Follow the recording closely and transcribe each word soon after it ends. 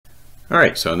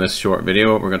Alright, so in this short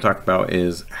video what we're going to talk about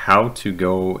is how to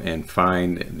go and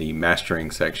find the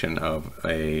mastering section of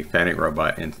a Fanuc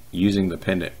robot and using the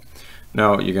pendant.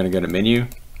 Now you're going to go to menu,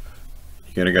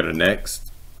 you're going to go to next,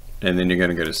 and then you're going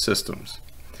to go to systems.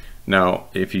 Now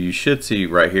if you should see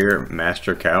right here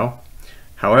master cal.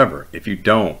 However, if you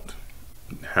don't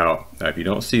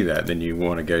see that, then you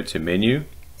want to go to menu,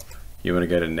 you want to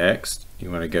go to next,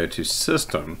 you want to go to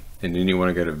system, and then you want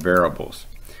to go to variables.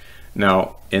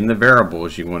 Now in the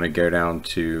variables you want to go down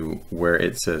to where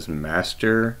it says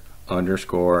master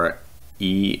underscore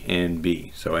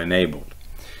ENB, so enabled.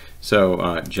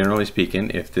 So generally speaking,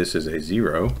 if this is a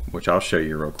 0, which I'll show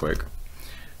you real quick,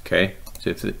 okay, so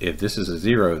if this is a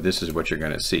 0, this is what you're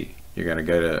going to see. You're going to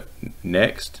go to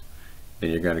next,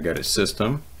 then you're going to go to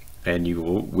system, and you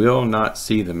will not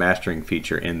see the mastering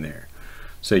feature in there.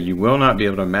 So you will not be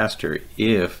able to master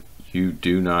if you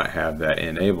do not have that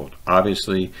enabled.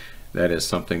 Obviously that is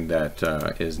something that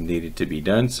is needed to be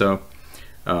done. So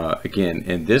again,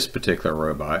 in this particular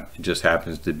robot, it just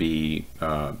happens to be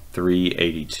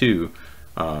 382,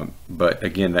 but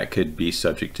again, that could be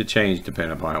subject to change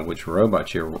depending upon which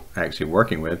robot you're actually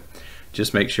working with.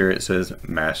 Just make sure it says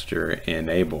master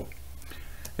enable,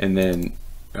 and then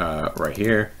right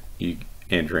here you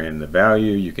enter in the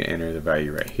value. You can enter the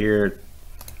value right here,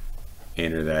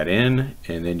 enter that in,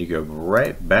 and then you go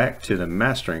right back to the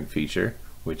mastering feature,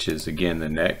 which is again the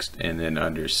next, and then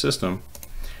under system,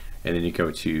 and then you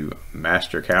go to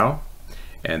master cal,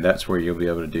 and that's where you'll be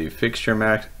able to do fixture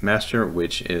master,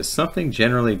 which is something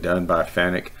generally done by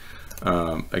Fanuc.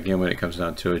 Again, when it comes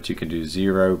down to it, you can do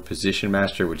 0 position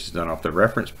master, which is done off the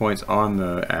reference points on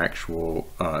the actual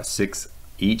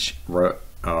each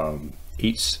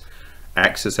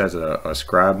axis has a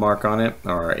scribe mark on it,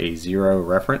 or a 0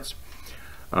 reference.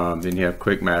 Then you have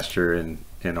quick master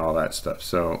and all that stuff.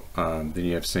 So then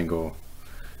you have single.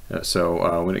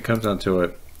 So when it comes down to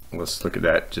it, let's look at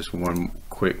that just one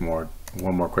more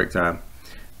quick time.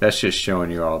 That's just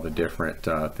showing you all the different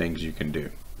things you can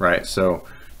do, right? So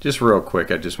just real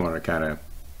quick, I just want to kind of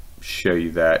show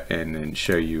you that, and then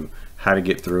show you how to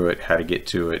get through it, how to get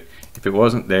to it. If it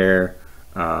wasn't there,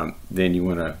 then you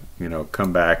want to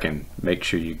come back and make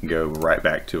sure you can go right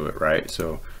back to it, right?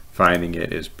 So finding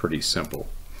it is pretty simple.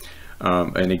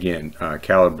 And again,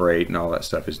 calibrate and all that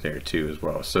stuff is there too as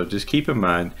well. So just keep in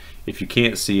mind, if you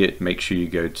can't see it, make sure you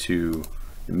go to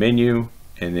the menu,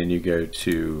 and then you go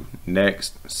to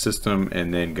next, system,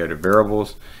 and then go to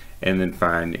variables, and then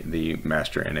find the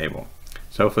master enable.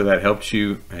 So hopefully that helps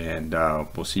you, and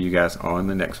we'll see you guys on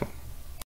the next one.